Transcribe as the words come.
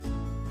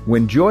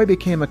When Joy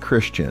became a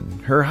Christian,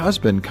 her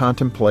husband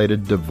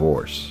contemplated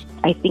divorce.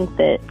 I think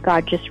that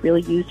God just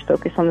really used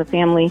Focus on the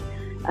Family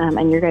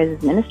and your guys'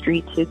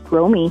 ministry to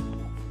grow me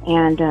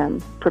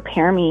and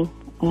prepare me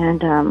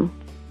and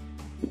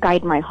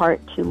guide my heart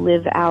to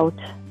live out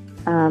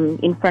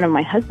in front of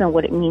my husband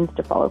what it means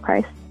to follow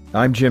Christ.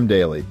 I'm Jim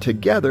Daly.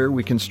 Together,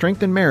 we can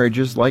strengthen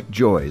marriages like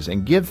Joy's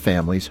and give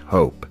families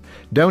hope.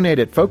 Donate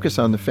at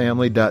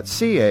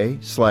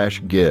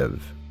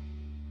focusonthefamily.ca/give.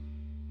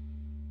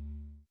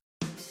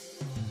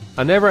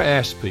 I never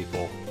ask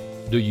people,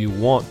 do you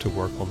want to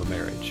work on the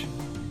marriage?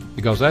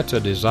 Because that's a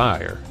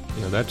desire,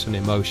 that's an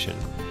emotion.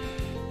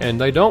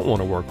 And they don't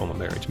want to work on the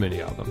marriage,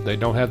 many of them. They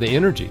don't have the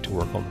energy to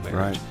work on the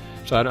marriage. Right.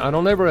 So I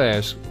don't ever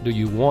ask, do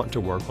you want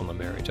to work on the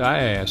marriage? I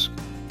ask,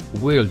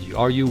 will you?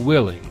 Are you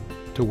willing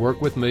to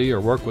work with me or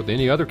work with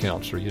any other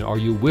counselor? Are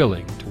you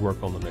willing to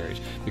work on the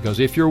marriage? Because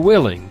if you're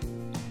willing,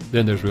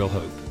 then there's real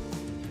hope.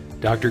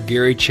 Dr.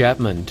 Gary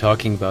Chapman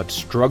talking about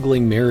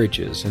struggling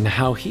marriages and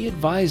how he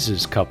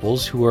advises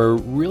couples who are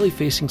really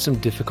facing some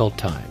difficult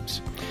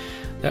times.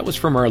 That was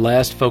from our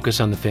last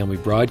Focus on the Family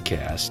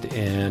broadcast,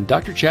 and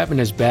Dr. Chapman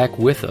is back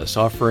with us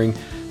offering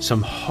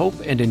some hope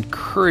and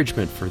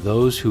encouragement for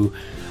those who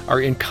are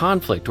in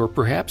conflict or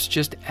perhaps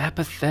just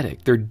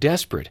apathetic. They're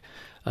desperate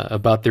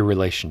about their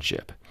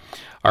relationship.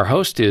 Our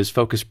host is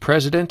Focus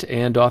President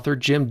and author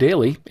Jim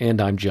Daly, and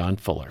I'm John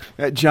Fuller.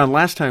 John,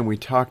 last time we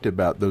talked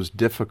about those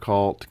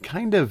difficult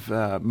kind of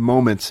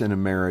moments in a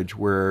marriage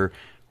where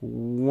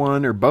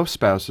one or both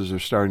spouses are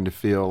starting to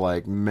feel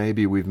like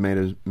maybe we've made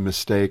a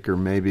mistake or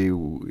maybe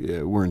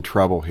we're in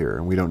trouble here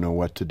and we don't know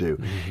what to do.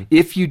 Mm-hmm.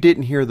 If you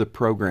didn't hear the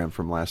program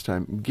from last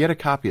time, get a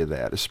copy of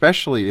that,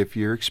 especially if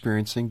you're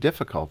experiencing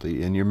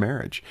difficulty in your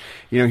marriage.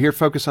 Here,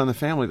 Focus on the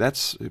Family,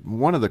 that's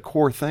one of the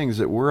core things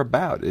that we're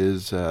about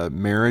is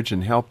marriage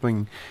and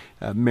helping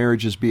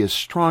marriages be as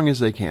strong as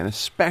they can,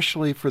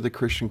 especially for the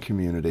Christian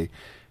community,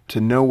 to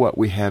know what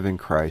we have in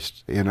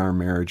Christ in our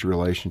marriage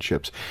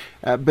relationships.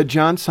 But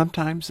John,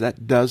 sometimes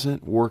that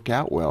doesn't work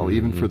out well,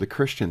 even for the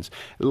Christians.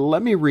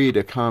 Let me read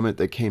a comment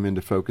that came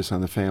into Focus on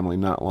the Family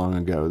not long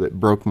ago that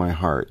broke my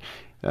heart.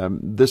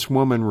 This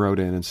woman wrote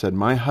in and said,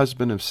 "My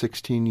husband of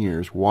 16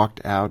 years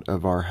walked out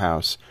of our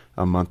house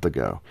a month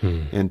ago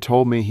and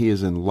told me he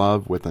is in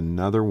love with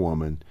another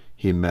woman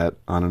he met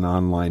on an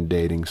online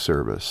dating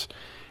service."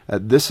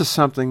 This is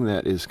something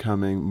that is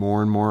coming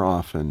more and more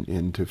often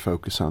into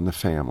Focus on the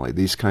Family,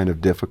 these kind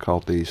of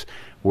difficulties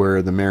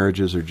where the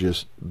marriages are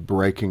just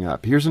breaking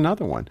up. Here's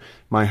another one.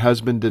 "My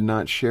husband did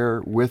not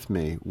share with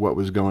me what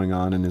was going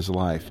on in his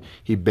life.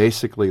 He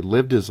basically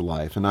lived his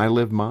life, and I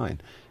lived mine.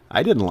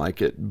 I didn't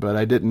like it, but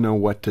I didn't know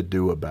what to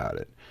do about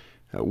it.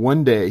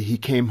 One day, he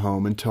came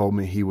home and told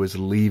me he was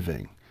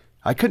leaving.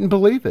 I couldn't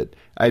believe it.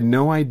 I had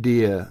no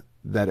idea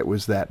that it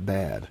was that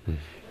bad."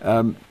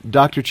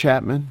 Dr.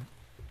 Chapman,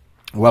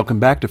 welcome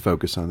back to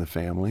Focus on the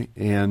Family.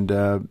 And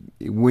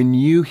when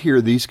you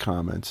hear these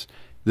comments,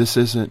 this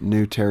isn't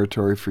new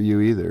territory for you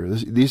either.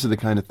 These are the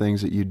kind of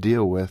things that you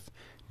deal with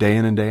day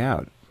in and day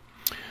out.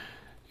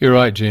 You're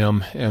right,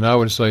 Jim. And I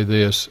would say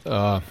this.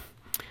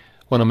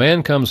 When a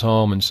man comes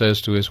home and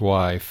says to his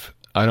wife,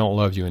 "I don't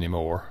love you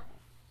anymore,"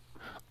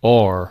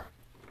 or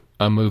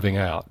 "I'm moving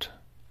out,"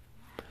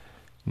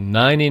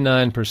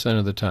 99%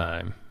 of the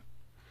time,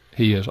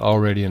 he is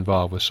already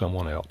involved with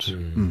someone else.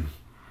 Mm-hmm.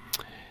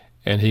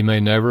 And he may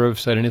never have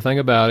said anything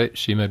about it.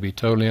 She may be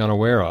totally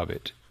unaware of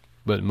it.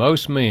 But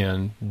most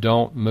men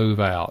don't move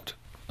out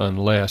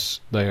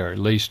unless they are at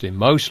least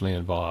emotionally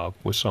involved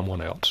with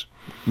someone else.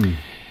 Mm.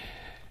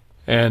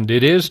 And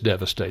it is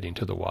devastating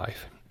to the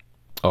wife.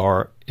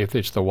 Or if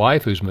it's the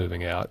wife who's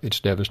moving out, it's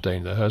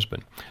devastating to the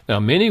husband. Now,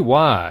 many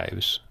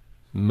wives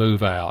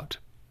move out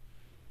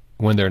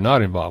when they're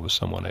not involved with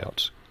someone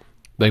else.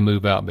 They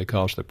move out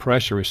because the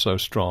pressure is so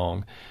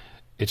strong.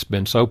 It's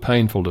been so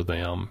painful to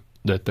them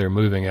that they're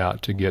moving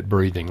out to get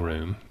breathing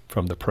room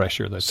from the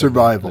pressure that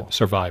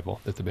survival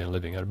that they've been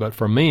living under. But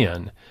for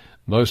men,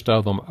 most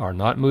of them are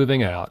not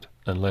moving out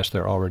unless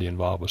they're already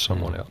involved with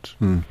someone else.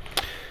 Mm.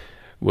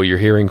 Well, you're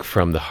hearing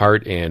from the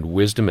heart and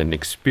wisdom and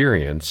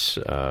experience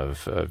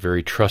of a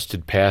very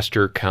trusted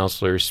pastor,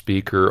 counselor,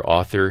 speaker,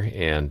 author,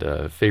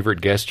 and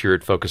favorite guest here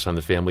at Focus on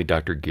the Family,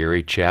 Dr.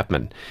 Gary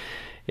Chapman.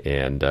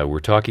 And we're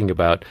talking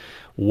about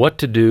what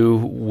to do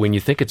when you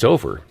think it's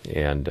over.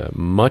 And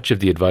much of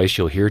the advice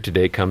you'll hear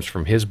today comes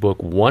from his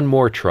book, One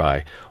More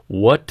Try,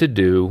 What to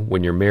Do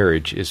When Your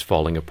Marriage is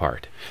Falling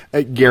Apart.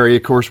 Gary,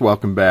 of course,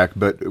 welcome back.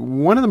 But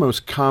one of the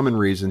most common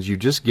reasons, you've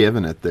just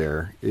given it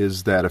there,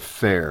 is that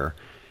affair.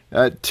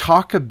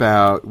 Talk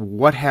about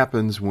what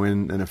happens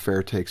when an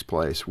affair takes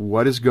place.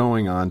 What is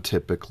going on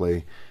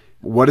typically?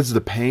 What is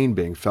the pain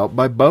being felt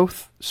by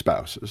both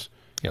spouses?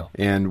 Yeah.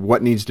 And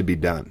what needs to be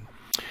done?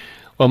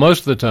 Well, most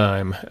of the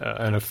time,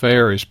 an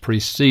affair is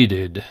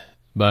preceded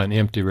by an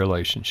empty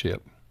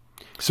relationship.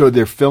 So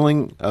they're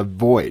filling a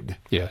void.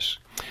 Yes.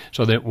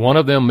 So that one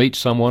of them meets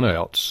someone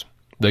else.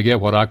 They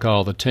get what I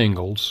call the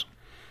tingles,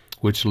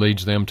 which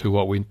leads them to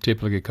what we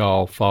typically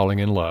call falling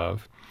in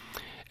love.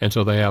 And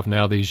so they have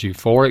now these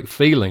euphoric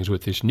feelings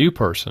with this new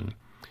person.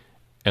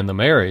 and the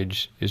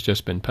marriage has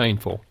just been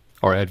painful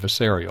or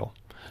adversarial.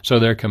 So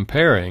they're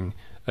comparing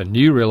a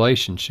new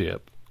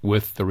relationship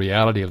with the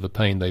reality of the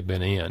pain they've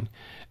been in.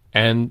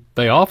 And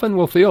they often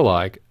will feel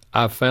like,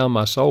 I've found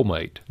my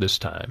soulmate this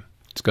time.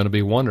 It's going to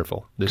be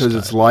wonderful this time.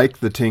 Because it's like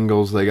the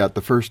tingles they got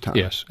the first time.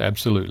 Yes,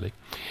 absolutely.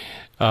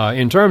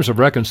 In terms of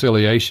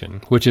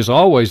reconciliation, which is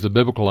always the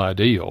biblical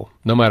ideal,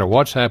 no matter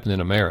what's happened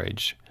in a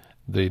marriage,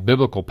 the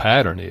biblical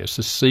pattern is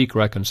to seek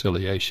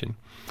reconciliation.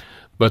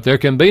 But there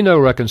can be no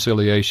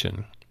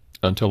reconciliation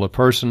until a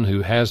person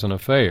who has an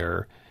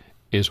affair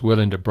is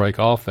willing to break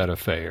off that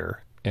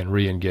affair and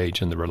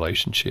re-engage in the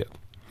relationship.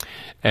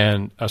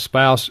 And a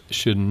spouse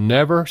should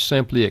never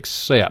simply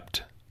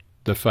accept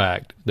the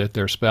fact that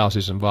their spouse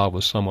is involved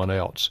with someone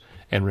else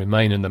and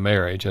remain in the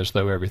marriage as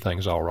though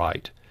everything's all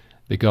right,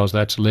 because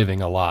that's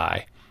living a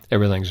lie.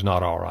 Everything's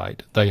not all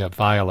right. They have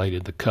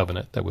violated the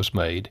covenant that was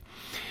made.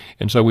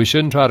 And so we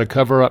shouldn't try to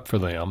cover up for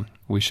them.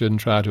 We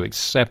shouldn't try to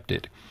accept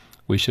it.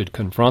 We should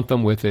confront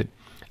them with it,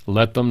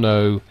 let them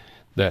know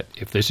that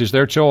if this is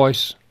their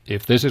choice,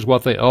 if this is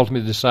what they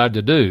ultimately decide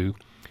to do,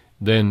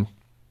 then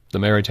the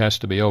marriage has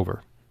to be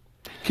over.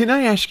 Can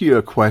I ask you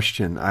a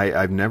question?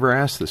 I've never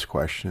asked this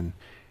question.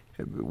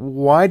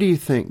 Why do you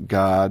think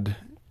God,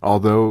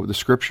 although the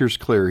Scripture's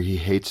clear, He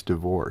hates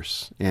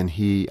divorce, and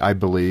He, I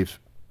believe,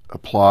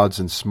 applauds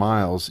and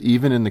smiles,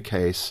 even in the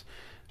case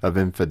of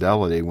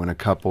infidelity, when a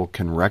couple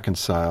can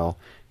reconcile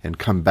and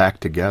come back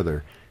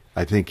together?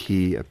 I think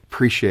He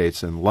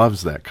appreciates and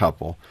loves that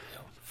couple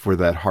for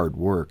that hard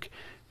work.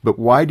 But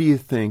why do you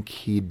think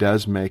He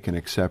does make an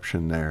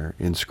exception there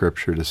in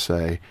Scripture to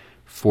say,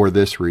 for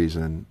this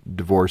reason,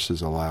 divorce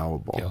is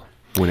allowable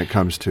when it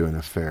comes to an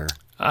affair?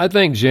 I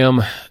think,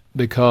 Jim,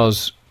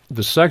 because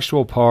the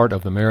sexual part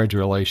of the marriage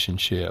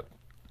relationship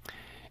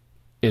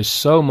is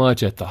so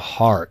much at the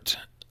heart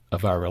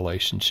of our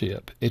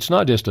relationship. It's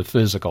not just a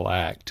physical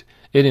act.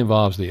 It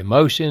involves the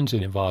emotions,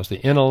 it involves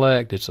the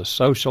intellect, it's a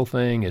social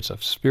thing, it's a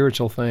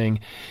spiritual thing.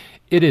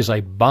 It is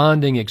a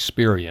bonding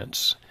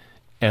experience.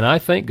 And I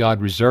think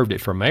God reserved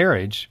it for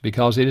marriage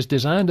because it is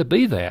designed to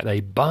be that,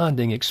 a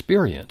bonding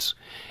experience.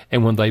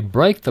 And when they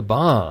break the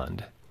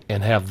bond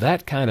and have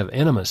that kind of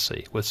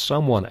intimacy with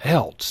someone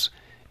else,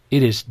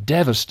 it is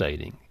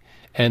devastating.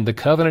 And the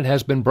covenant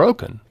has been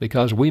broken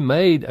because we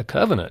made a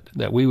covenant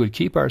that we would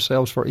keep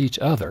ourselves for each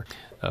other.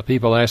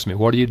 People ask me,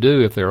 what do you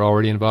do if they're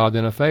already involved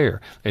in an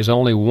affair? There's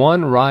only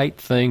one right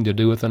thing to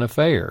do with an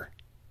affair.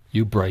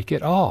 You break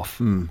it off.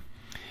 And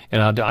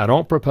I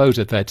don't propose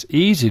that that's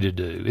easy to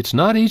do. It's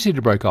not easy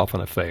to break off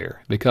an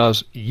affair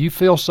because you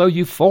feel so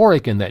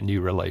euphoric in that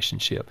new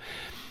relationship.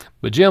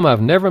 But, Jim,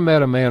 I've never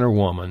met a man or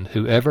woman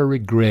who ever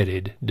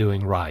regretted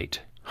doing right.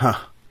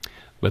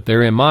 But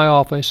they're in my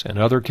office and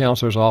other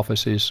counselors'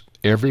 offices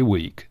every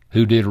week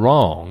who did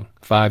wrong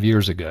 5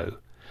 years ago,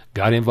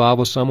 got involved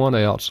with someone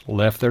else,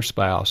 left their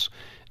spouse.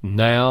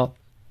 Now,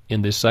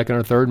 in this second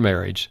or third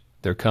marriage,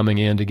 they're coming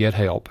in to get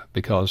help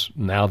because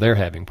now they're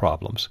having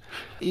problems.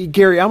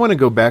 Gary, I want to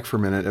go back for a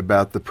minute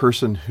about the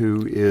person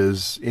who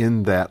is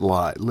in that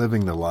lie,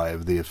 living the lie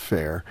of the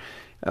affair.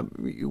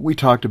 We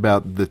talked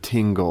about the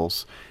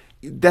tingles.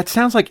 That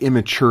sounds like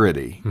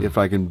immaturity, if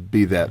I can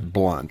be that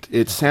blunt.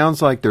 It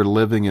sounds like they're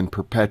living in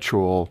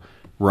perpetual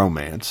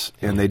romance,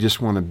 and they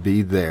just want to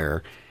be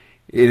there.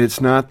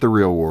 It's not the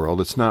real world.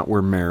 It's not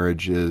where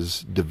marriage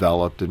is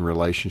developed and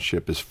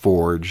relationship is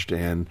forged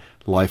and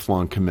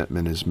lifelong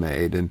commitment is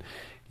made. And,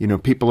 you know,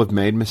 people have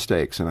made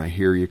mistakes, and I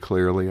hear you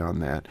clearly on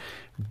that.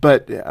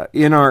 But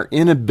in our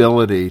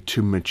inability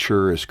to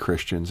mature as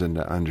Christians and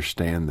to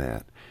understand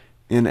that,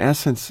 in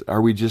essence,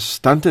 are we just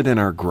stunted in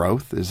our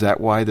growth? Is that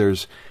why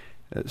there's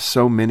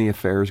so many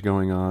affairs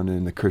going on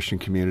in the Christian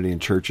community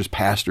and churches,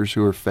 pastors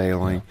who are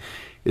failing,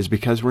 is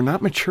because we're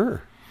not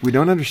mature. We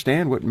don't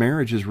understand what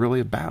marriage is really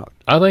about.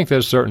 I think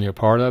that's certainly a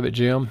part of it,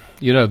 Jim.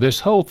 You know,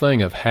 this whole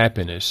thing of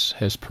happiness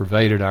has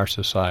pervaded our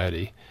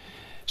society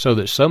so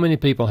that so many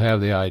people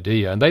have the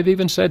idea, and they've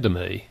even said to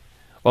me,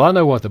 well, I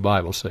know what the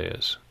Bible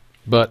says,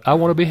 but I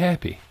want to be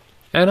happy.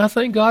 And I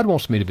think God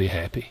wants me to be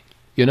happy.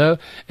 You know,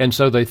 and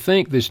so they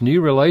think this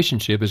new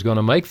relationship is going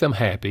to make them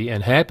happy,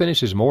 and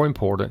happiness is more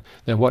important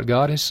than what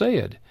God has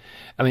said.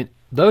 I mean,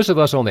 those of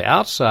us on the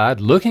outside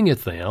looking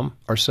at them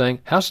are saying,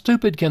 how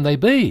stupid can they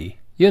be?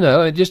 You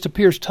know, it just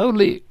appears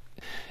totally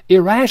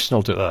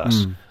irrational to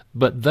us.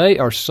 But they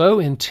are so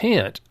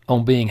intent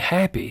on being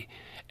happy,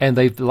 and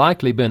they've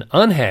likely been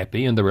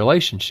unhappy in the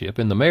relationship,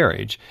 in the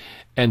marriage,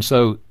 and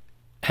so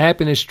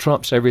happiness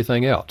trumps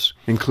everything else.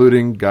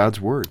 Including God's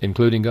Word.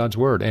 Including God's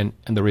Word. And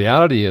the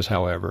reality is,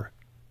 however,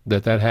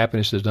 that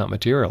happiness does not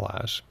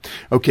materialize.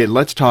 Okay,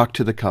 let's talk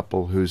to the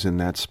couple who's in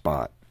that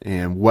spot.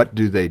 And what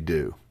do they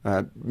do?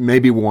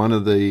 Maybe one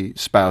of the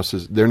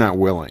spouses, they're not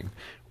willing.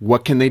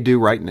 What can they do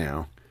right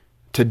now,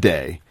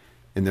 today?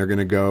 And they're going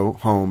to go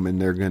home and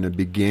they're going to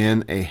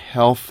begin a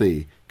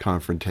healthy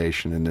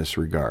confrontation in this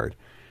regard.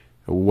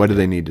 What do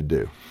they need to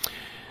do?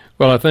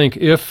 Well, I think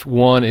if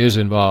one is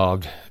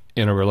involved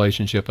in a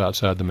relationship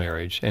outside the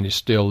marriage and is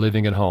still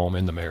living at home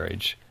in the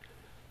marriage,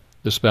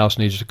 the spouse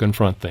needs to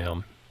confront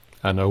them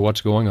I know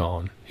what's going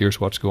on. Here's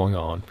what's going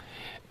on.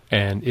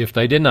 And if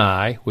they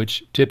deny,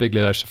 which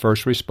typically that's the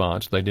first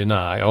response, they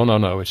deny, oh,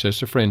 no, it's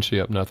just a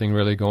friendship, nothing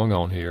really going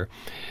on here,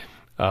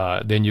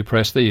 then you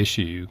press the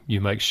issue.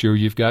 You make sure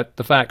you've got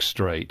the facts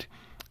straight.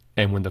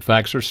 And when the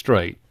facts are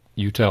straight,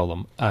 you tell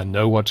them, I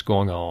know what's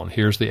going on.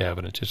 Here's the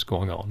evidence it's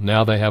going on.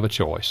 Now they have a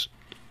choice.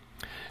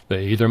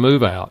 They either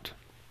move out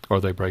or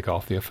they break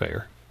off the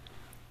affair.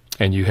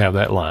 And you have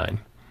that line.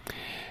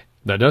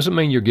 That doesn't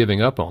mean you're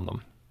giving up on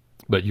them,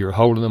 but you're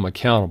holding them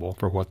accountable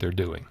for what they're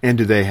doing. And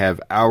do they have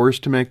hours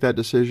to make that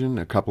decision?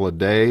 A couple of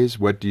days?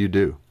 What do you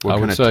do? What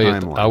kind of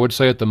timeline? I would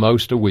say at the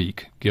most a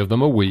week. Give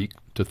them a week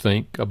to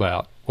think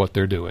about what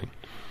they're doing.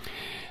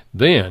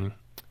 Then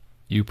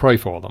you pray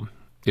for them.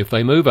 If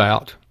they move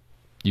out,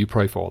 you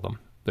pray for them,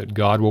 that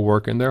God will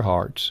work in their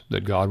hearts,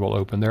 that God will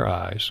open their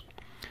eyes.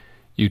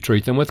 You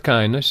treat them with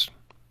kindness.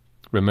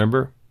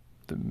 Remember,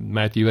 the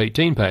Matthew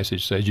 18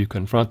 passage says you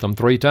confront them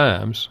 3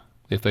 times.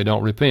 If they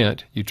don't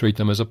repent, you treat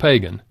them as a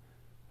pagan.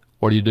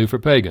 What do you do for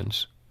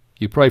pagans?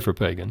 You pray for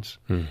pagans.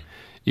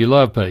 You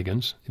love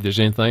pagans. If there's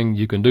anything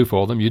you can do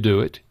for them, you do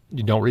it.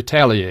 You don't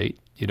retaliate.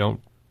 You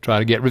don't try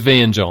to get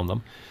revenge on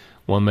them.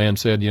 One man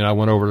said, I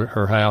went over to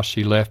her house.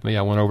 She left me.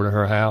 I went over to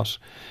her house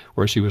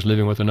where she was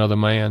living with another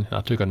man.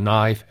 I took a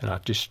knife and I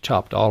just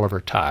chopped all of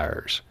her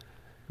tires.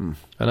 And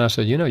I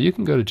said, you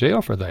can go to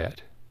jail for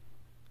that.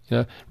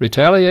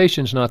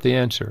 Retaliation's not the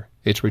answer.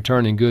 It's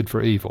returning good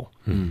for evil.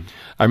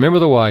 I remember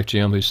the wife,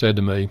 Jim, who said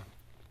to me,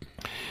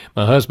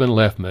 my husband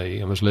left me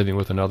and was living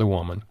with another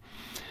woman.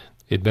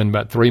 It'd been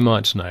about 3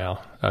 months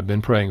now. I'd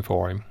been praying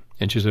for him.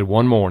 And she said,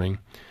 one morning,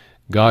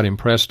 God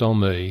impressed on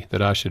me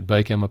that I should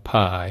bake him a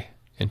pie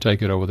and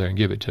take it over there and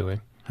give it to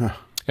him.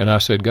 And I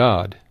said,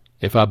 God,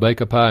 if I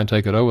bake a pie and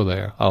take it over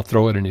there, I'll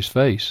throw it in his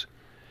face.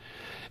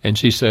 And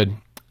she said,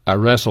 I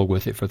wrestled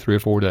with it for 3 or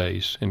 4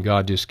 days, and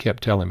God just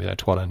kept telling me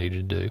that's what I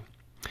needed to do.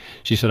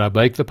 She said, I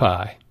baked the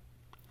pie.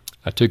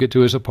 I took it to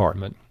his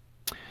apartment.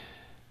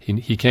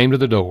 He came to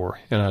the door,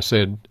 and I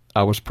said,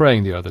 I was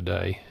praying the other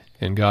day,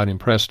 and God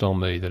impressed on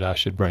me that I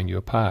should bring you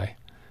a pie.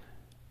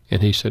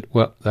 And he said,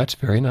 well, that's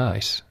very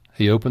nice.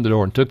 He opened the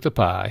door and took the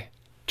pie,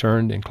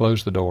 turned and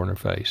closed the door in her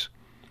face.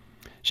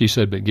 She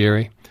said, but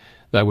Gary,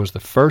 that was the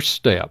first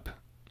step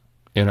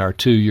in our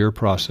 2-year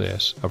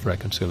process of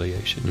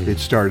reconciliation. It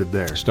started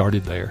there.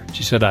 Started there.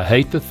 She said, I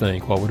hate to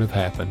think what would have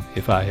happened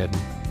if I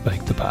hadn't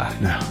baked the pie.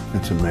 No,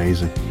 that's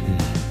amazing.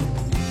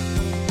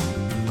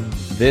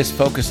 This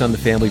Focus on the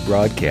Family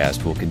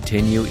broadcast will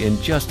continue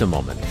in just a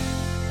moment.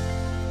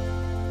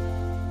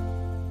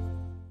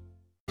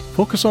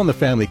 Focus on the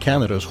Family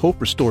Canada's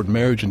Hope Restored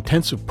Marriage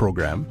Intensive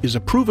program is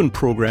a proven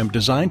program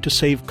designed to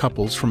save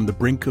couples from the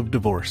brink of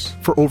divorce.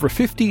 For over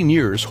 15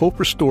 years, Hope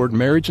Restored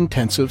Marriage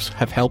Intensives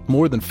have helped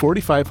more than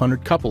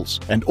 4,500 couples,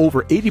 and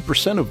over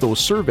 80% of those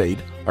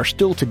surveyed are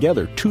still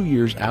together 2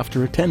 years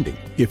after attending.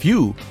 If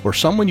you or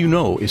someone you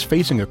know is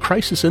facing a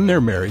crisis in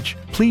their marriage,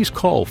 please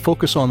call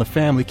Focus on the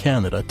Family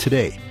Canada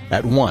today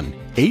at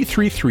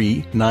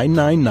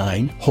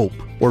 1-833-999-HOPE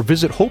or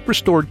visit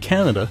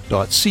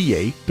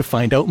hoperestoredcanada.ca to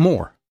find out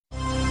more.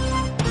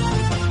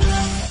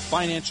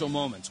 Financial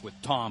Moments with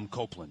Tom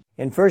Copeland.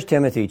 In 1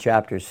 Timothy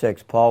chapter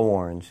 6, Paul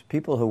warns,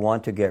 people who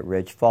want to get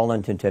rich fall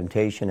into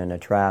temptation and a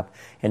trap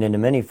and into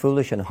many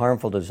foolish and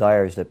harmful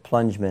desires that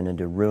plunge men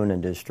into ruin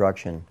and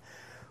destruction.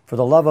 For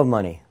the love of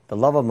money,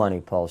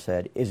 Paul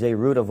said, is a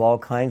root of all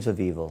kinds of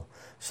evil.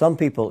 Some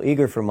people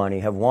eager for money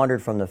have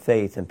wandered from the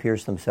faith and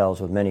pierced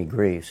themselves with many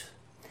griefs.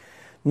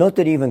 Note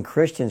that even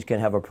Christians can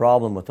have a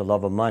problem with the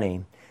love of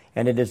money,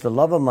 and it is the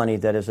love of money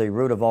that is a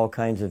root of all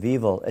kinds of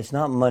evil. It's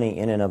not money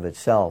in and of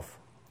itself.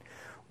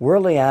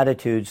 Worldly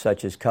attitudes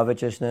such as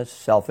covetousness,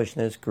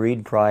 selfishness,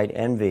 greed, pride,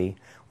 envy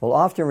will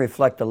often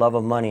reflect the love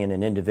of money in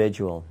an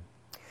individual.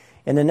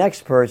 In the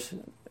next verse,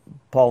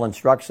 Paul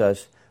instructs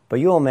us,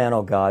 but you, O man,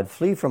 O God,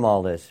 flee from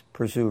all this.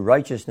 Pursue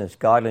righteousness,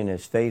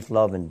 godliness, faith,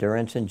 love,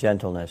 endurance, and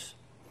gentleness.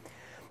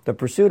 The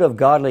pursuit of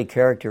godly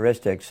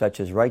characteristics such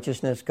as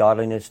righteousness,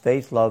 godliness,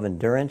 faith, love,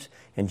 endurance,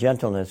 and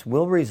gentleness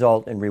will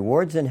result in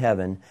rewards in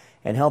heaven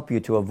and help you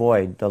to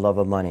avoid the love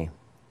of money.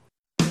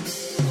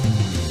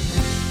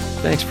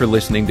 Thanks for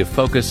listening to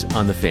Focus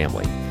on the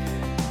Family.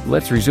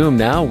 Let's resume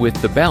now with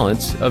the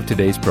balance of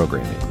today's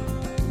programming.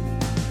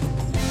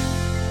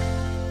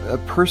 A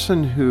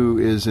person who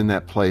is in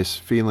that place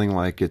feeling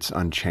like it's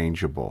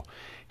unchangeable,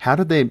 how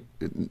do they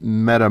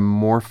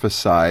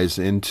metamorphosize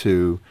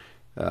into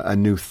a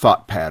new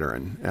thought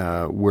pattern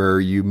where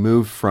you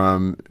move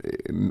from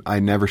I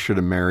never should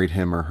have married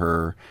him or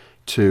her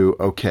to,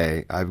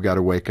 okay, I've got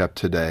to wake up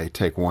today,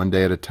 take one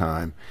day at a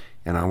time,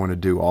 and I want to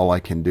do all I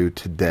can do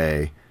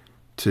today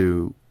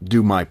to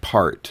do my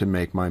part to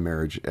make my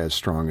marriage as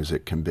strong as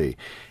it can be.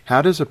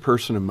 How does a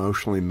person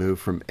emotionally move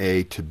from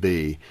A to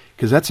B?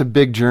 Because that's a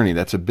big journey.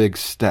 That's a big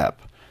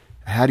step.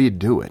 How do you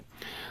do it?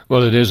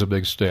 Well, it is a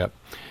big step.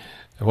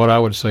 And what I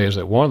would say is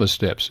that one of the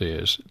steps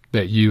is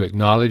that you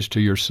acknowledge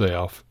to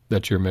yourself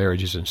that your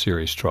marriage is in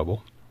serious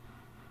trouble.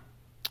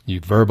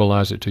 You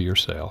verbalize it to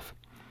yourself.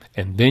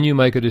 And then you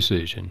make a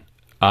decision.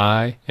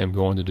 I am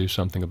going to do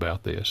something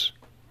about this.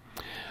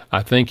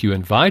 I think you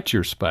invite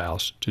your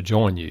spouse to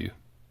join you.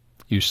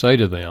 You say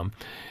to them,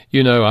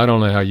 I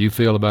don't know how you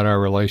feel about our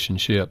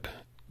relationship,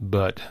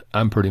 but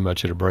I'm pretty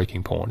much at a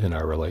breaking point in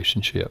our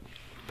relationship.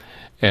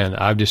 And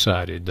I've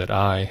decided that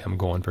I am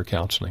going for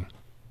counseling.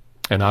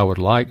 And I would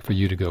like for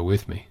you to go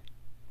with me.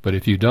 But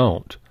if you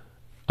don't,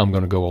 I'm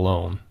going to go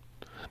alone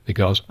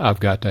because I've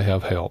got to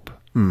have help.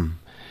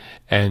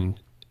 And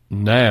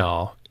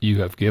now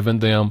you have given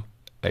them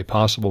a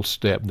possible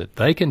step that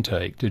they can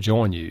take to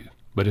join you.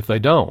 But if they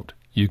don't,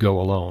 you go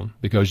alone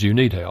because you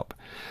need help.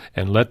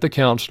 And let the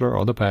counselor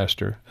or the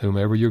pastor,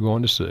 whomever you're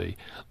going to see,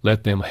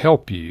 let them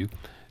help you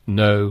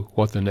know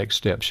what the next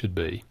step should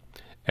be.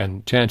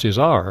 And chances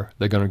are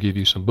they're going to give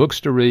you some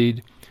books to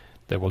read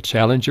that will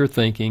challenge your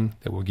thinking,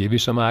 that will give you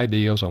some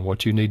ideas on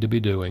what you need to be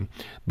doing,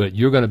 but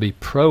you're going to be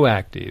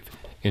proactive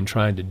in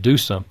trying to do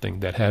something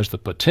that has the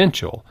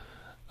potential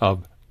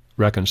of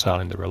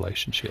reconciling the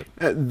relationship.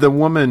 The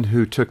woman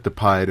who took the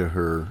pie to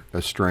her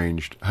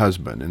estranged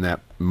husband in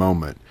that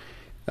moment,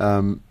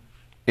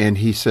 and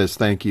he says,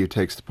 thank you,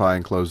 takes the pie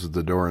and closes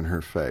the door in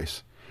her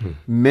face.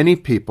 Many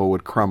people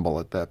would crumble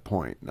at that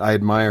point. I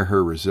admire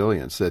her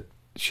resilience that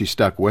she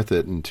stuck with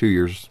it in 2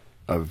 years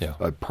of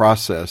a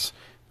process.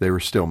 They were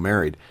still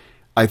married.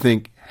 I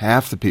think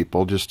half the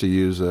people, just to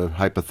use a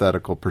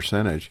hypothetical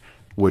percentage,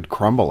 would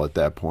crumble at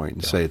that point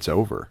and say it's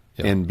over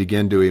and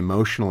begin to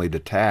emotionally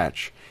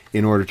detach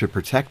in order to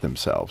protect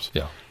themselves.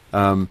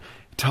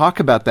 Talk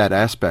about that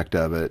aspect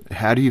of it.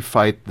 How do you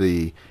fight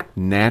the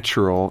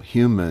natural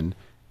human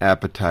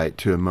appetite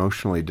to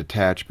emotionally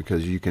detach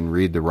because you can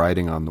read the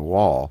writing on the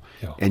wall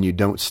and you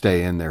don't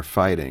stay in there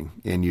fighting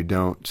and you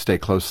don't stay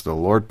close to the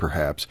Lord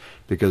perhaps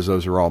because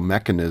those are all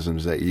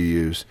mechanisms that you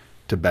use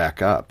to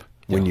back up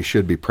when you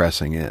should be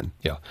pressing in.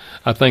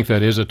 I think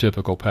that is a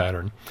typical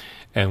pattern.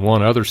 And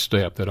one other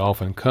step that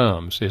often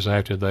comes is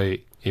after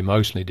they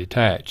emotionally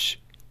detach,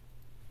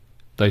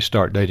 they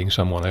start dating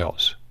someone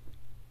else.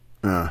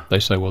 They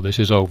say, well, this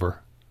is over.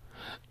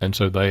 And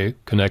so they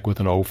connect with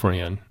an old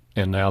friend,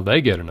 and now they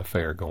get an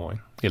affair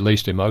going, at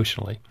least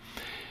emotionally.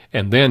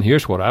 And then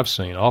here's what I've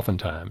seen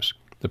oftentimes.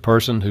 The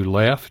person who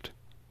left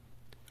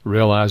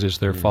realizes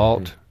their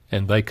fault,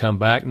 and they come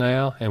back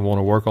now and want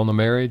to work on the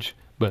marriage,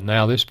 but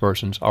now this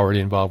person's already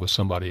involved with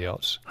somebody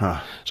else.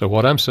 So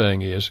what I'm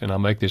saying is, and I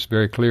make this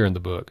very clear in the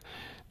book,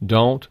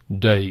 don't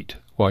date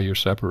while you're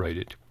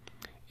separated.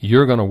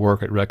 You're going to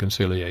work at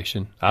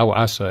reconciliation.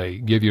 I say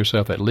give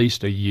yourself at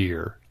least a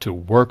year to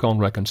work on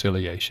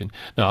reconciliation.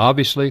 Now,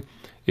 obviously,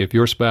 if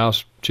your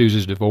spouse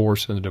chooses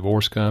divorce and the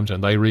divorce comes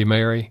and they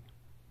remarry,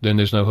 then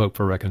there's no hope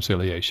for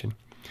reconciliation.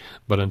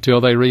 But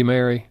until they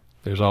remarry,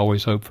 there's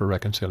always hope for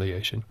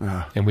reconciliation,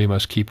 and we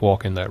must keep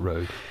walking that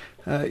road.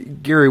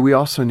 Gary, we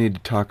also need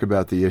to talk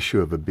about the issue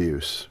of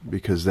abuse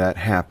because that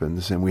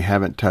happens, and we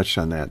haven't touched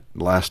on that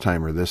last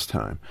time or this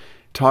time.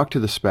 Talk to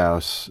the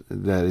spouse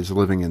that is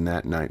living in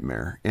that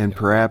nightmare, and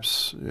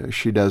perhaps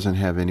she doesn't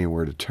have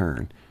anywhere to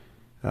turn.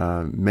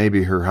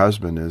 Maybe her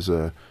husband is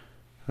a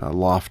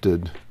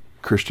lofted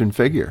Christian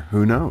figure.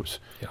 Who knows?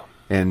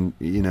 And,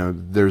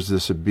 there's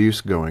this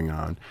abuse going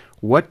on.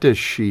 What does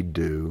she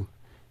do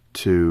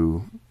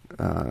to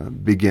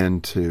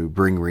begin to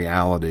bring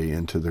reality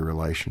into the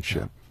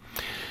relationship?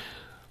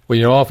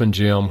 Well, often,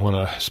 Jim, when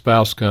a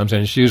spouse comes,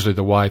 and it's usually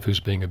the wife who's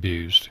being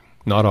abused,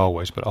 not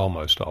always, but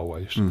almost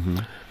always,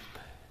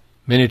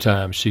 many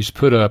times she's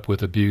put up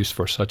with abuse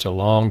for such a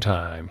long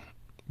time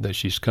that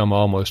she's come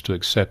almost to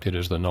accept it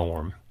as the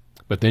norm.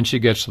 But then she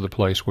gets to the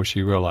place where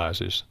she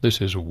realizes this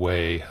is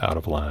way out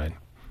of line,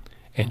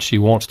 and she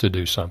wants to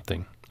do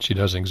something. She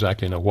doesn't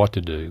exactly know what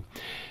to do,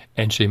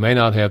 and she may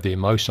not have the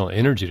emotional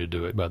energy to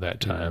do it by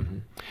that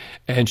time,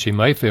 and she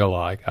may feel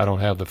like, I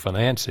don't have the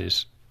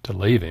finances to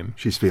leave him.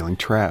 She's feeling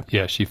trapped.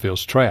 Yeah, she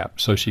feels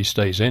trapped, so she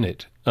stays in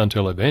it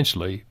until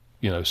eventually,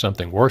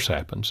 something worse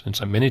happens, and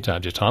so many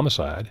times it's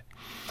homicide.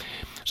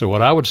 So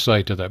what I would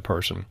say to that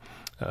person,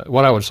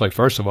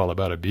 first of all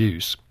about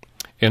abuse,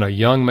 in a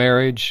young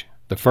marriage,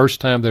 the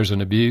first time there's an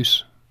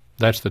abuse,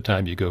 that's the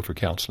time you go for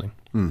counseling.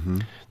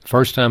 The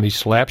first time he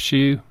slaps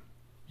you,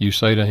 you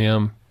say to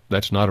him,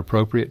 that's not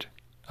appropriate.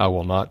 I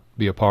will not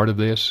be a part of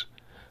this.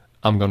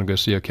 I'm going to go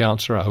see a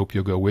counselor. I hope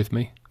you'll go with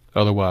me.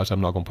 Otherwise,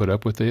 I'm not going to put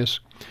up with this.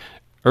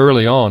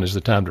 Early on is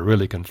the time to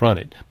really confront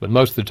it, but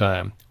most of the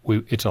time,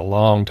 it's a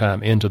long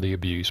time into the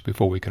abuse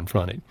before we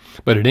confront it.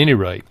 But at any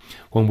rate,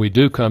 when we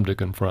do come to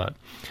confront,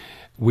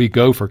 we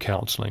go for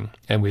counseling,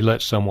 and we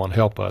let someone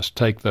help us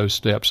take those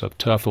steps of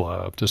tough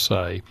love to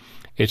say,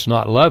 it's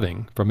not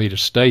loving for me to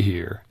stay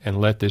here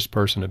and let this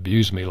person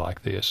abuse me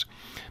like this,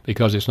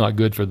 because it's not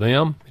good for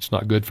them, it's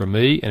not good for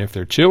me, and if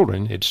they're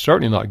children, it's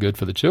certainly not good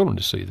for the children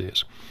to see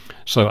this.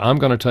 So I'm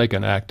going to take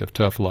an act of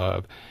tough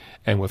love,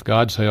 and with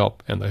God's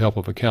help and the help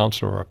of a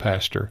counselor or a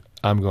pastor,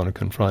 I'm going to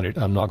confront it.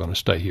 I'm not going to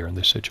stay here in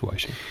this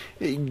situation.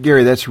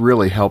 Gary, that's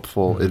really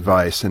helpful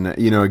advice. And,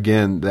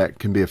 again, that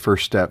can be a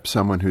first step.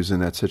 Someone who's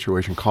in that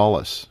situation, call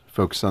us.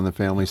 Focus on the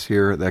Families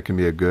here. That can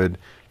be a good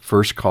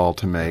first call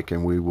to make,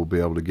 and we will be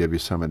able to give you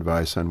some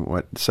advice on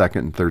what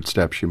second and third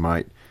steps you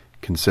might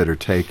consider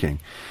taking.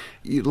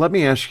 Let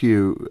me ask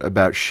you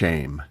about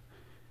shame.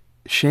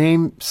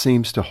 Shame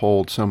seems to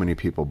hold so many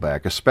people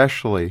back,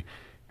 especially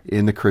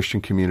in the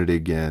Christian community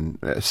again,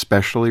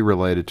 especially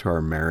related to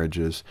our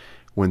marriages.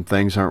 When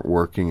things aren't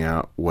working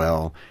out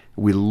well,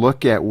 we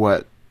look at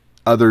what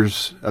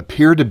others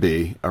appear to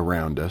be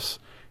around us,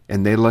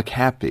 and they look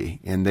happy,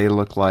 and they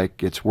look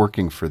like it's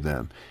working for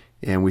them.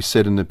 And we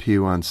sit in the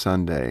pew on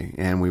Sunday,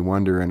 and we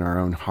wonder in our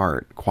own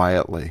heart,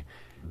 quietly,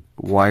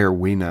 why are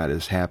we not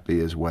as happy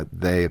as what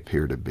they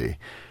appear to be?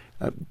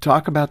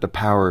 Talk about the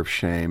power of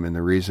shame and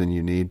the reason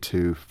you need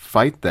to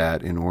fight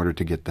that in order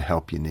to get the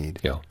help you need.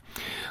 Yeah.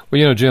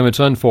 Well, Jim, it's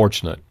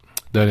unfortunate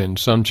that in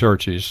some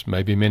churches,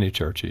 maybe many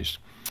churches,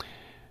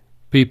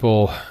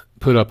 people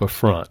put up a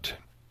front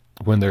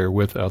when they're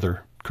with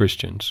other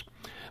Christians,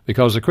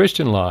 because the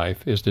Christian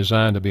life is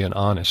designed to be an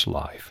honest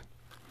life,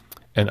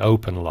 an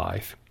open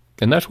life.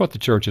 And that's what the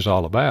church is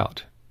all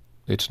about.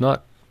 It's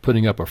not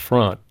putting up a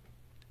front.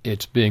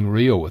 It's being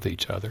real with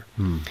each other.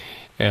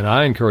 And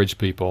I encourage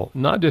people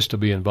not just to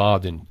be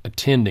involved in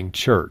attending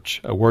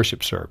church, a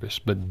worship service,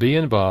 but be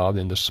involved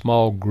in the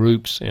small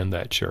groups in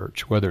that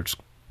church, whether it's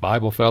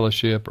Bible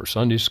fellowship or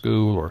Sunday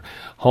school or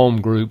home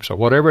groups or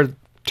whatever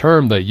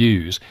term they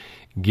use.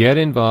 Get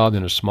involved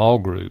in a small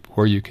group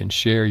where you can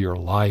share your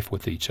life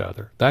with each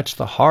other. That's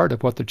the heart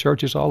of what the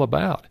church is all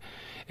about.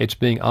 It's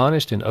being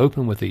honest and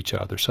open with each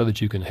other so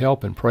that you can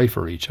help and pray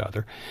for each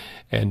other.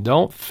 And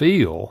don't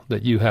feel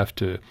that you have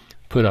to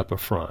put up a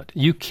front.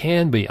 You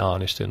can be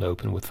honest and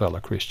open with fellow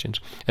Christians.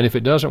 And if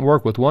it doesn't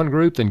work with one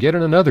group, then get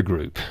in another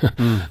group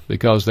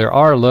because there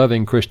are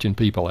loving Christian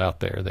people out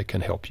there that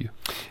can help you.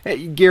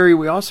 Hey, Gary,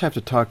 we also have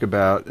to talk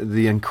about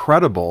the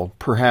incredible,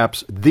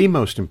 perhaps the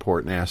most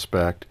important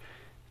aspect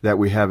that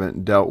we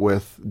haven't dealt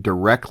with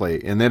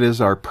directly, and that is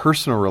our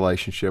personal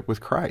relationship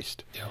with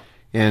Christ. Yeah.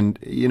 And,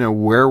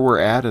 where we're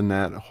at in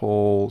that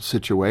whole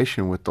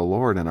situation with the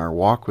Lord and our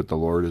walk with the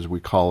Lord, as we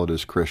call it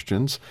as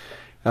Christians.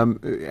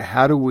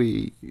 How do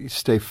we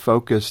stay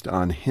focused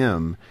on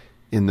Him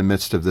in the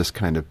midst of this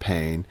kind of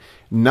pain,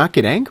 not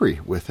get angry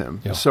with Him?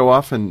 Yeah. So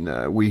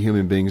often we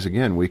human beings,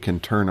 again, we can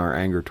turn our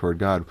anger toward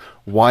God.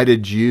 Why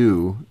did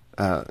you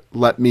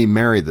let me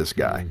marry this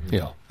guy?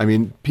 Yeah. I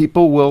mean,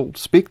 people will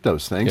speak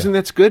those things, Yeah. and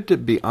it's good to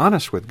be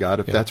honest with God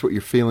if Yeah. that's what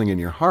you're feeling in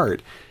your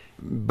heart.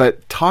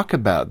 But talk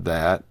about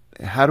that.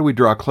 How do we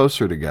draw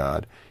closer to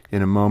God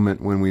in a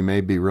moment when we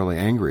may be really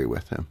angry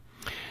with Him?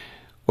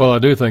 Well, I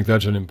do think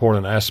that's an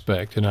important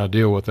aspect, and I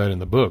deal with that in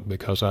the book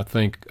because I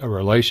think a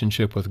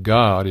relationship with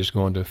God is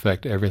going to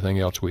affect everything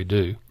else we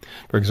do.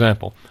 For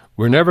example,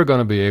 we're never going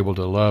to be able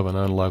to love an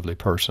unlovely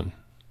person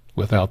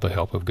without the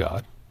help of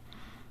God.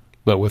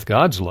 But with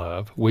God's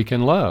love, we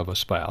can love a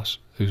spouse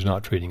who's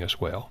not treating us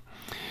well.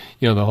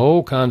 The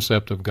whole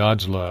concept of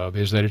God's love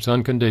is that it's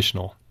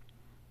unconditional.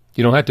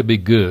 You don't have to be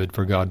good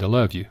for God to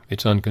love you.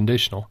 It's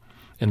unconditional.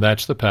 And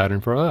that's the pattern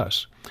for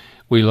us.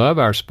 We love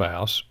our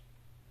spouse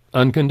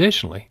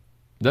unconditionally.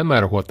 Doesn't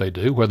matter what they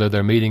do, whether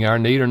they're meeting our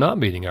need or not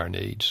meeting our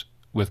needs.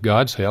 With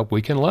God's help,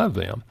 we can love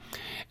them.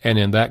 And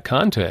in that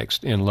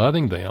context, in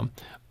loving them,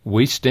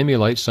 we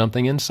stimulate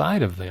something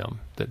inside of them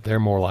that they're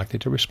more likely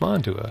to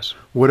respond to us.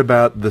 What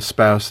about the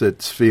spouse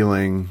that's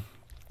feeling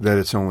that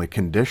it's only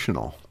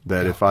conditional,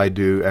 that if I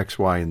do X,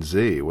 Y, and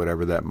Z,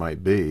 whatever that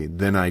might be,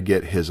 then I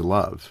get His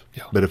love.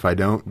 Yeah. But if I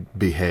don't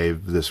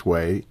behave this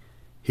way,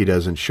 He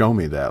doesn't show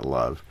me that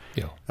love.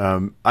 Yeah.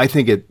 I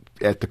think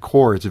at the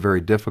core, it's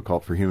very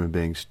difficult for human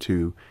beings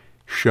to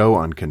show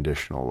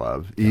unconditional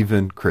love,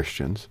 even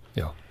Christians.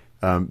 Yeah.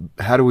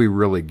 How do we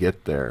really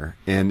get there?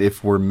 And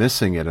if we're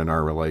missing it in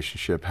our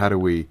relationship, how do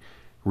we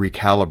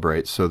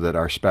recalibrate so that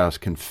our spouse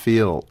can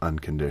feel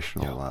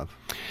unconditional love?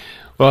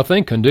 Well, I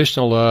think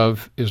conditional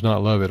love is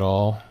not love at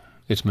all.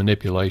 It's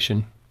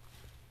manipulation.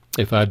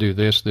 If I do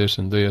this, this,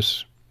 and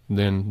this,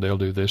 then they'll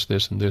do this,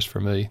 this, and this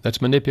for me.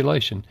 That's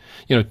manipulation.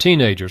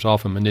 Teenagers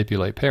often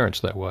manipulate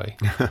parents that way,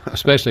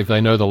 especially if they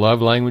know the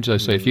love language. They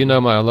say, if you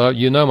know my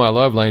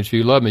love language, if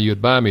you love me,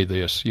 you'd buy me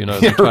this.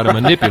 They try to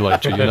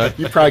manipulate you,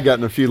 You've probably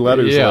gotten a few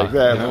letters like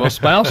that. Well,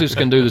 spouses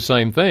can do the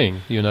same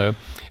thing,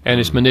 and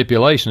it's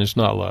manipulation. It's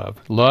not love.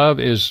 Love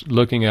is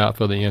looking out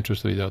for the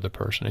interest of the other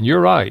person. And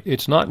you're right.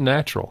 It's not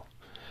natural.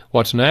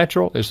 What's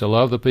natural is to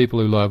love the people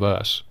who love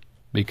us,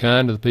 be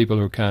kind to the people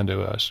who are kind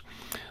to us.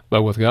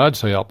 But with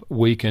God's help,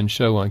 we can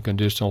show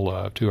unconditional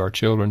love to our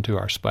children, to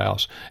our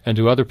spouse, and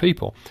to other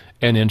people.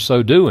 And in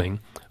so doing,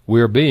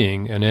 we're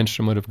being an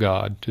instrument of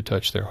God to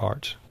touch their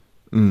hearts.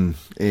 And,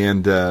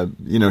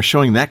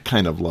 showing that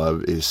kind of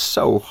love is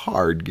so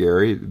hard,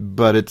 Gary,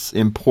 but it's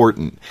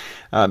important.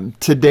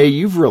 Today,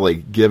 you've really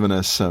given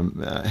us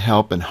some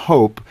help and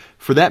hope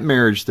for that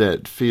marriage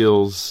that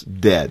feels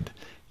dead,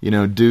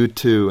 due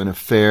to an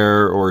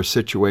affair or a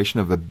situation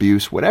of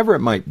abuse, whatever it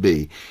might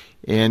be.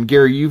 And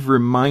Gary, you've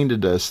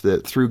reminded us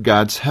that through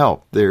God's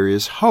help, there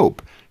is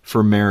hope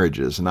for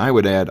marriages. And I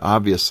would add,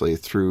 obviously,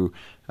 through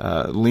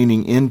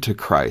leaning into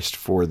Christ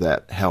for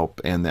that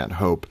help and that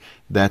hope.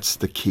 That's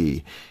the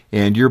key.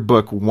 And your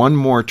book, One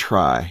More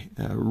Try,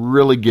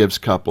 really gives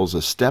couples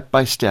a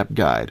step-by-step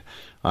guide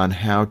on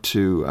how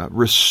to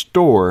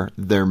restore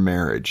their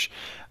marriage.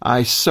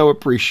 I so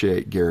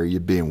appreciate, Gary, you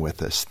being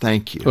with us.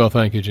 Thank you. Well,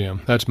 thank you, Jim.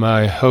 That's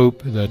my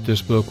hope, that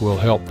this book will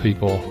help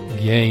people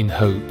gain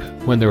hope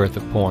when they're at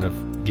the point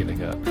of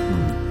giving up.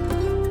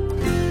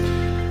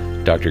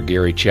 Dr.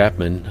 Gary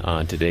Chapman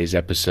on today's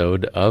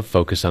episode of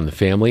Focus on the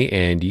Family,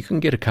 and you can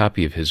get a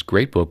copy of his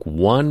great book,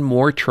 One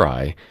More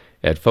Try,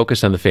 at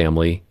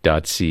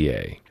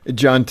focusonthefamily.ca.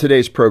 John,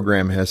 today's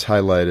program has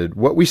highlighted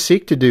what we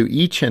seek to do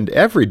each and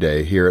every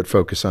day here at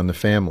Focus on the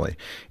Family,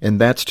 and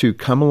that's to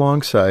come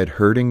alongside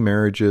hurting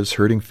marriages,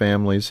 hurting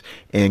families,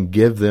 and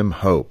give them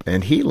hope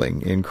and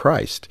healing in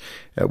Christ.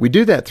 We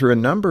do that through a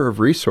number of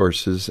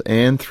resources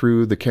and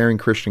through the caring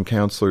Christian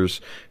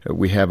counselors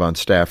we have on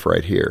staff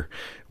right here.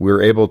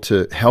 We're able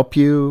to help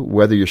you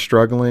whether you're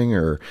struggling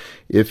or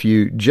if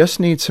you just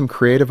need some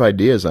creative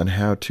ideas on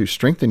how to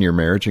strengthen your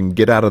marriage and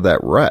get out of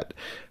that rut.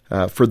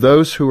 For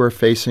those who are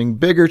facing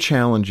bigger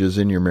challenges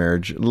in your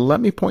marriage, let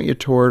me point you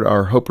toward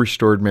our Hope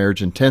Restored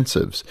Marriage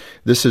Intensives.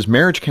 This is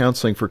marriage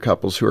counseling for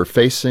couples who are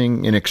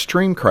facing an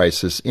extreme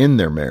crisis in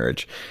their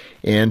marriage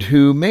and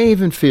who may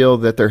even feel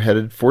that they're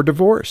headed for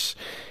divorce.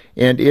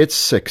 And it's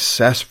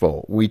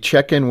successful. We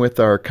check in with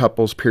our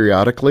couples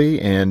periodically,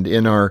 and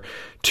in our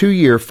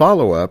 2-year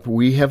follow-up,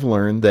 we have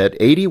learned that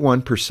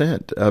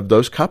 81% of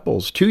those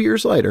couples 2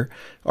 years later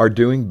are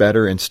doing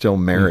better and still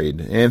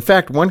married. In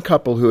fact, one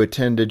couple who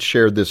attended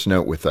shared this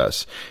note with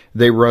us.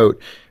 They wrote,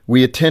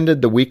 "We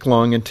attended the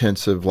week-long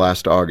intensive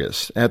last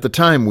August. At the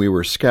time, we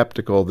were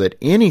skeptical that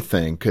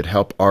anything could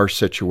help our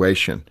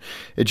situation."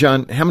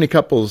 John, how many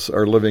couples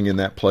are living in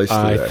that place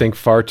today? I think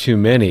far too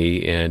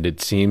many, and it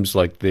seems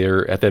like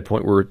they're at that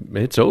point where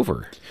it's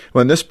over.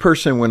 When this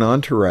person went on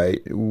to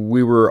write,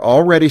 "We were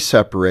already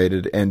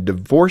separated and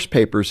divorce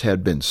papers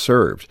had been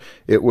served.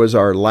 It was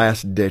our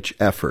last-ditch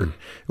effort.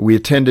 We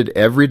attended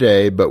every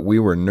day, but we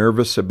were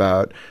nervous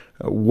about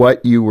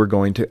what you were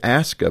going to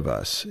ask of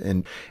us.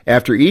 And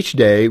after each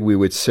day, we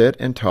would sit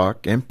and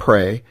talk and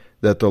pray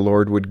that the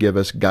Lord would give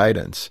us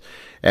guidance.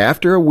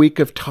 After a week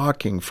of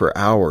talking for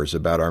hours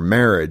about our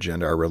marriage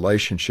and our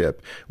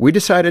relationship, we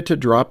decided to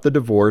drop the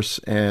divorce,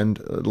 and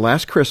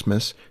last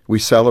Christmas, we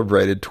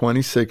celebrated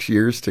 26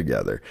 years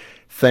together.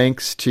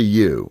 Thanks to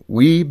you.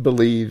 We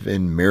believe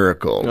in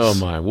miracles." Oh,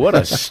 my, what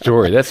a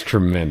story. That's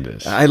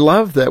tremendous. I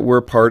love that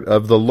we're part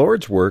of the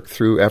Lord's work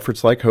through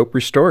efforts like Hope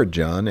Restored,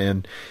 John.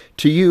 And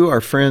to you, our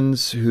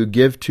friends who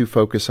give to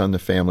Focus on the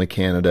Family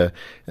Canada,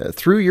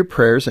 through your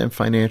prayers and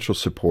financial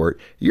support,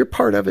 you're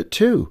part of it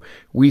too.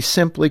 We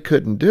simply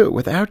couldn't do it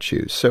without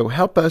you. So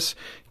help us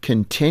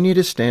continue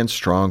to stand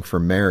strong for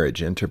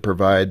marriage and to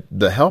provide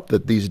the help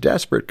that these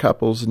desperate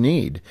couples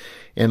need.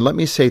 And let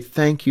me say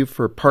thank you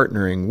for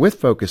partnering with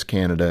Focus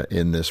Canada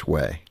in this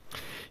way.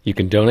 You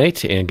can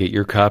donate and get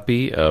your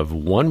copy of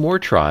One More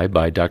Try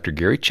by Dr.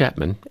 Gary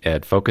Chapman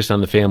at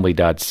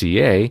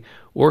focusonthefamily.ca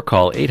or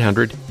call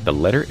 800, the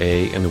letter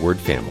A and the word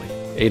family,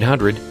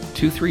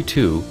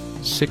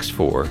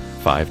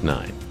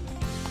 800-232-6459.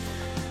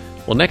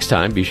 Well, next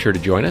time, be sure to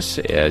join us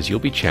as you'll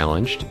be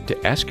challenged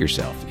to ask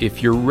yourself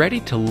if you're ready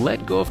to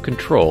let go of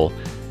control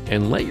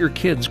and let your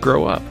kids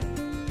grow up.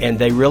 And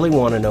they really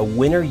want to know,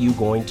 when are you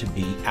going to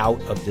be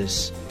out of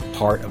this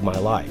part of my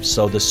life?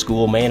 So the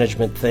school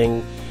management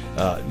thing,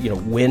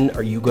 when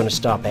are you going to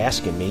stop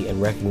asking me and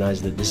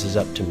recognize that this is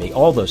up to me?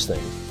 All those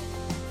things.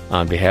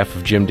 On behalf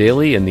of Jim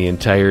Daly and the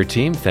entire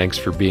team, thanks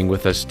for being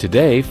with us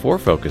today for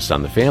Focus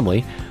on the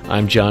Family.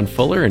 I'm John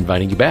Fuller,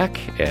 inviting you back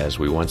as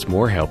we once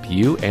more help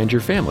you and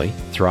your family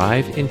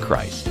thrive in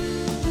Christ.